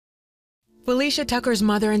Felicia Tucker's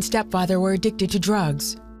mother and stepfather were addicted to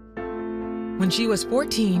drugs. When she was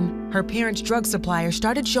 14, her parents' drug supplier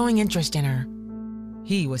started showing interest in her.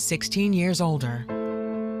 He was 16 years older.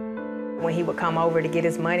 When he would come over to get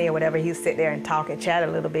his money or whatever, he'd sit there and talk and chat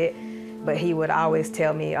a little bit, but he would always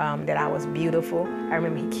tell me that I was beautiful. I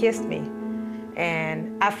remember he kissed me,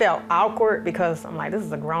 and I felt awkward because I'm like, this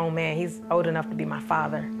is a grown man. He's old enough to be my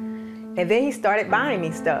father. And then he started buying me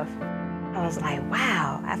stuff. I was like,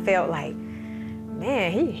 wow. I felt like,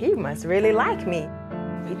 man, he must really like me.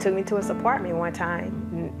 He took me to his apartment one time.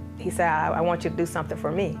 And he said, I want you to do something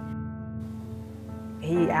for me.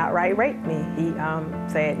 He outright raped me. He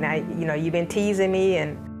said, now, you know, you've been teasing me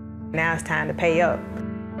and now it's time to pay up.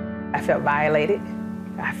 I felt violated.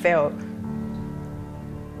 I felt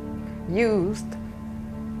used.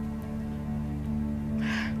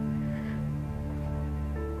 I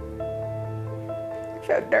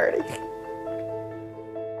felt dirty.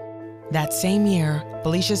 That same year,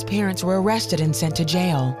 Felicia's parents were arrested and sent to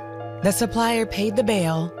jail. The supplier paid the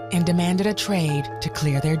bail and demanded a trade to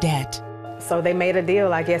clear their debt. So they made a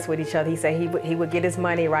deal, I guess, with each other. He said he would get his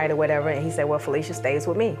money right or whatever, and he said, well, Felicia stays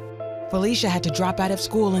with me. Felicia had to drop out of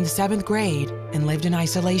school in the 7th grade and lived in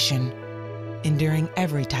isolation, enduring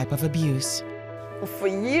every type of abuse. For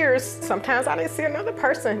years, sometimes I didn't see another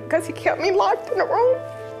person because he kept me locked in a room.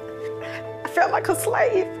 I felt like a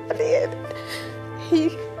slave, I did. He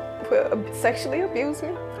would sexually abuse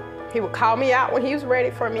me. He would call me out when he was ready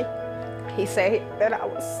for me. He said that I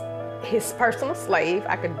was his personal slave.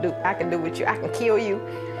 I can do with you, I can kill you.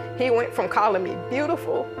 He went from calling me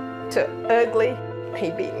beautiful to ugly.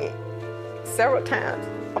 He beat me several times.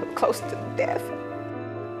 I was close to death.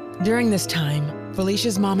 During this time,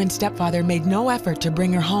 Felicia's mom and stepfather made no effort to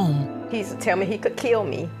bring her home. He used to tell me he could kill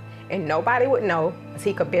me and nobody would know, because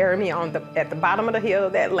he could bury me at the bottom of the hill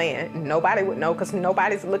of that land. Nobody would know because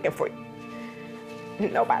nobody's looking for you.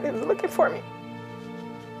 Nobody was looking for me.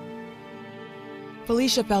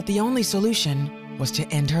 Felicia felt the only solution was to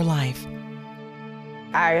end her life.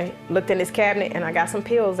 I looked in his cabinet and I got some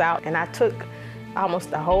pills out and I took almost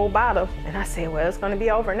the whole bottle and I said, well, it's gonna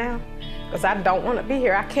be over now because I don't wanna be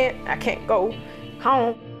here. I can't go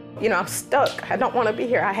home. You know, I'm stuck. I don't wanna be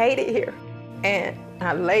here. I hate it here. And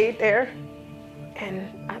I laid there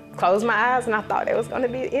and I closed my eyes and I thought it was gonna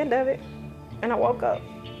be the end of it. And I woke up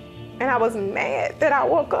and I was mad that I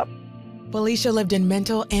woke up. Felicia lived in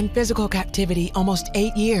mental and physical captivity almost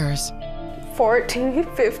 8 years. 14,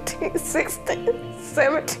 15, 16,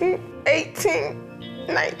 17, 18,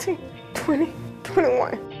 19, 20,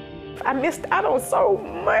 21. I missed out on so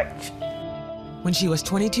much. When she was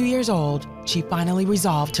 22 years old, she finally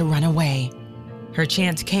resolved to run away. Her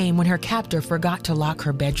chance came when her captor forgot to lock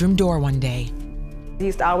her bedroom door one day. He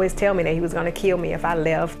used to always tell me that he was gonna kill me if I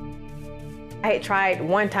left. I had tried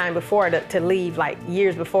one time before to leave, like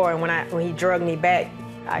years before, and when he drugged me back,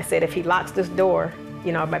 I said if he locks this door,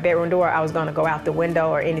 you know, my bedroom door, I was gonna go out the window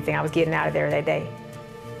or anything. I was getting out of there that day.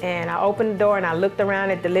 And I opened the door and I looked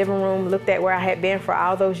around at the living room, looked at where I had been for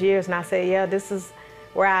all those years, and I said, yeah, this is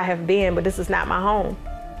where I have been, but this is not my home.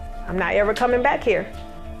 I'm not ever coming back here.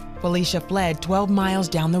 Felicia fled 12 miles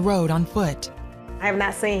down the road on foot. I have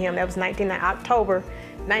not seen him. That was October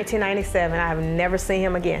 1997. I have never seen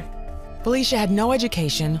him again. Felicia had no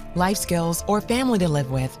education, life skills, or family to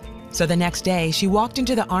live with, so the next day she walked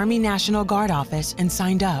into the Army National Guard office and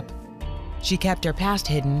signed up. She kept her past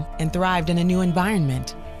hidden and thrived in a new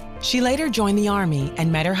environment. She later joined the Army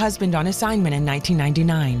and met her husband on assignment in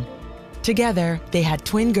 1999. Together, they had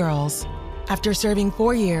twin girls. After serving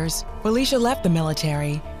 4 years, Felicia left the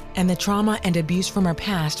military, and the trauma and abuse from her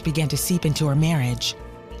past began to seep into her marriage.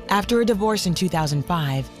 After a divorce in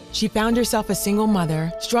 2005, she found herself a single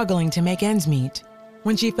mother struggling to make ends meet.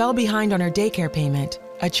 When she fell behind on her daycare payment,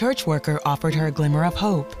 a church worker offered her a glimmer of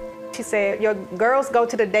hope. She said, your girls go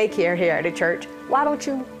to the daycare here at the church. Why don't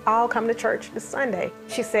you all come to church this Sunday?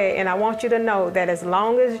 She said, and I want you to know that as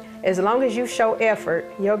long as you show effort,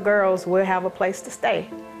 your girls will have a place to stay,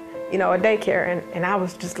 you know, a daycare. And I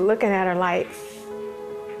was just looking at her like,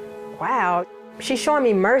 wow, she's showing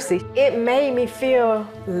me mercy. It made me feel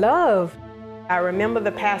love. I remember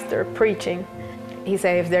the pastor preaching. He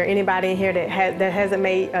said, if there anybody in here that hasn't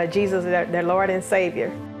made Jesus their Lord and Savior.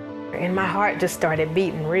 And my heart just started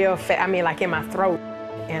beating real fast, I mean like in my throat.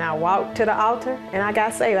 And I walked to the altar and I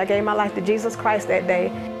got saved. I gave my life to Jesus Christ that day.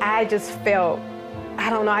 I just felt, I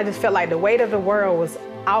don't know, I just felt like the weight of the world was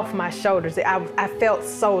off my shoulders. I felt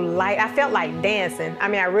so light. I felt like dancing. I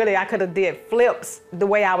mean, I could have did flips the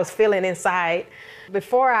way I was feeling inside.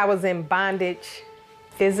 Before I was in bondage,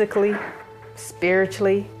 physically,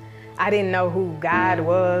 spiritually. I didn't know who God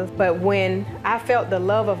was, but when I felt the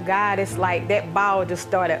love of God, it's like that ball just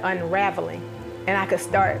started unraveling and I could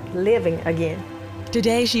start living again.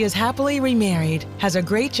 Today, she is happily remarried, has a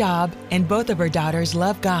great job, and both of her daughters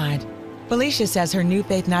love God. Felicia says her new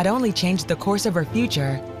faith not only changed the course of her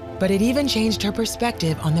future, but it even changed her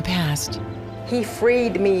perspective on the past. He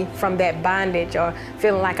freed me from that bondage or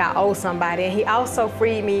feeling like I owe somebody, and he also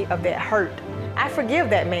freed me of that hurt. I forgive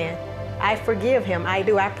that man. I forgive him. I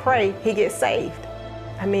do. I pray he gets saved.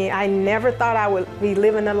 I mean, I never thought I would be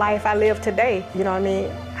living the life I live today. You know what I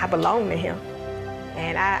mean? I belong to him,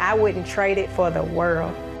 and I wouldn't trade it for the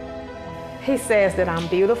world. He says that I'm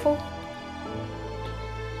beautiful.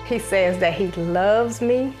 He says that he loves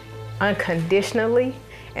me unconditionally,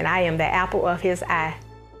 and I am the apple of his eye.